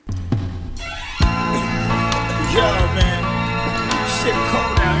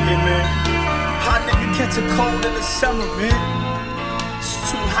catch a cold in the summer, man. It's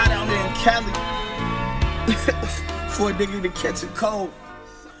too hot out here in Cali for a nigga to catch a cold.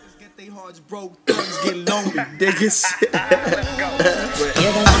 Get their hearts broke, thugs get lonely, niggas.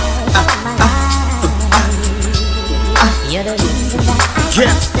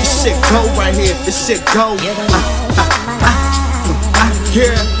 Yeah, this shit go right here. This shit go.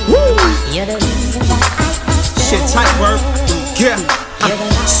 Yeah, woo. Shit tight, word. Yeah.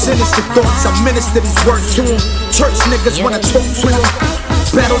 Sinister thoughts, I minister these words to them. Church niggas wanna talk to them.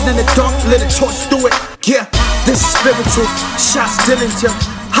 Battled in the dark, lit a torch through it. Yeah, this is spiritual. Shots Dillinger.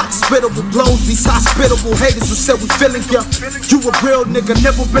 Hospitable blows, these hospitable haters who said we feeling ya. You a real nigga,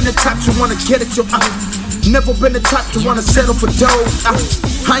 never been the type to wanna get at you. Never been the type to wanna settle for dough.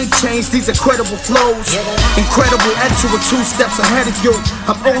 I ain't changed these incredible flows. Incredible entry with 2 steps ahead of you.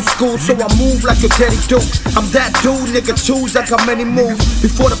 I'm old school, so I move like your daddy do. I'm that dude, nigga, choose, I got many moves.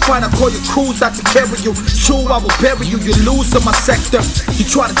 Before the fight, I call your crews out to carry you. True, I will bury you, you lose in my sector. You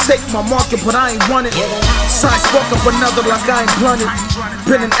try to take my market, but I ain't run it. Side spoke up another like I ain't blunted.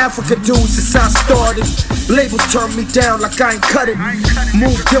 Been in Africa, dude, since I started. Labels turned me down like I ain't cut it.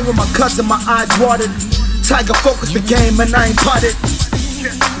 Moved in with my cousin, my eyes watered. Tiger focused the game and I ain't potted.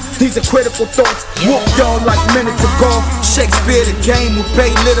 These are critical thoughts, whooped y'all like minutes ago. Shakespeare the game with Bay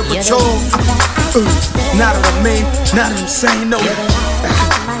literature. Now that I mean, now that I'm saying no. 1,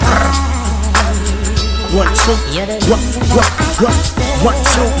 2, 1,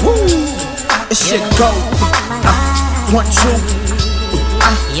 2, woo. This shit go. 1, 2.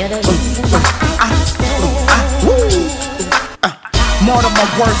 Woo. More than my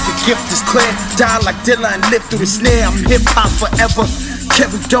words, the gift is clear. Die like Dilla and live through the snare. I'm hip-hop forever.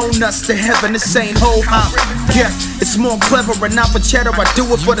 Carry donuts to heaven, this ain't whole hop. Yeah, it's more clever and not for cheddar. I do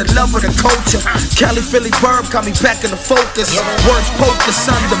it for the love of the culture. Cali, Philly, Burb got me back in the focus. Words poke the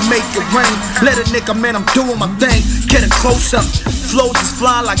sun to make it rain. Let a nigga, man, I'm doing my thing. Get it close up. Flows is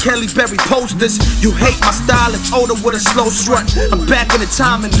fly like Halle Berry posters. You hate my style, it's older with a slow strut. I'm back in the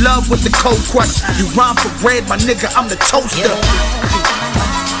time in love with the cold crush. You rhyme for bread, my nigga, I'm the toaster.